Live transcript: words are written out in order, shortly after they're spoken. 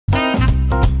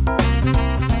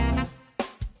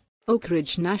Oak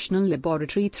Ridge National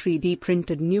Laboratory 3D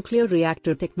printed nuclear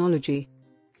reactor technology.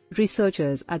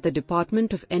 Researchers at the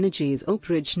Department of Energy's Oak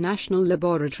Ridge National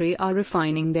Laboratory are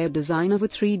refining their design of a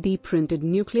 3D printed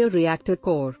nuclear reactor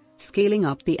core, scaling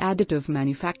up the additive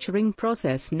manufacturing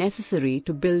process necessary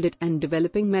to build it and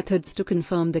developing methods to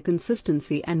confirm the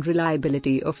consistency and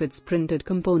reliability of its printed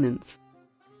components.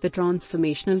 The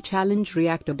Transformational Challenge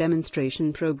Reactor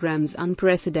demonstration program's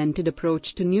unprecedented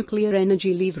approach to nuclear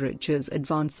energy leverages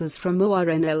advances from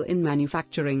ORNL in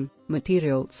manufacturing,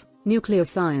 materials, nuclear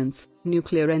science,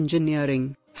 nuclear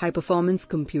engineering, high-performance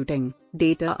computing,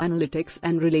 data analytics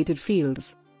and related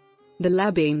fields. The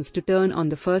lab aims to turn on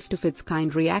the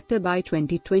first-of-its-kind reactor by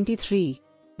 2023.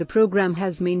 The program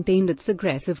has maintained its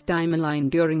aggressive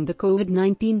timeline during the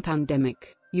COVID-19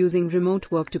 pandemic, using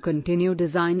remote work to continue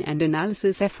design and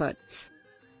analysis efforts.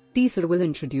 TESR will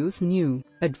introduce new,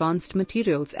 advanced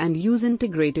materials and use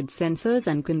integrated sensors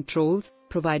and controls,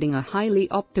 providing a highly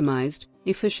optimized,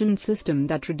 efficient system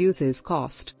that reduces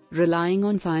cost, relying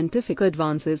on scientific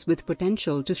advances with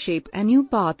potential to shape a new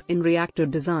path in reactor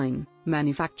design,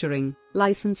 manufacturing,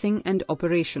 licensing and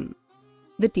operation.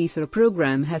 The TESR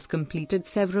program has completed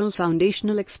several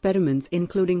foundational experiments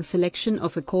including selection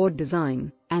of a core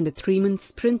design, and a 3-month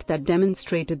sprint that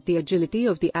demonstrated the agility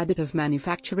of the additive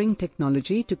manufacturing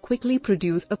technology to quickly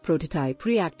produce a prototype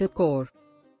reactor core.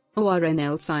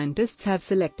 ORNL scientists have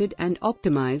selected and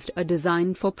optimized a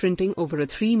design for printing over a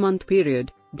 3-month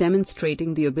period,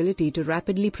 demonstrating the ability to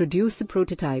rapidly produce a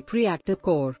prototype reactor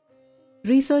core.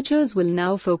 Researchers will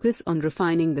now focus on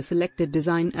refining the selected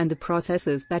design and the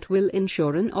processes that will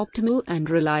ensure an optimal and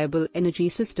reliable energy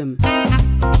system.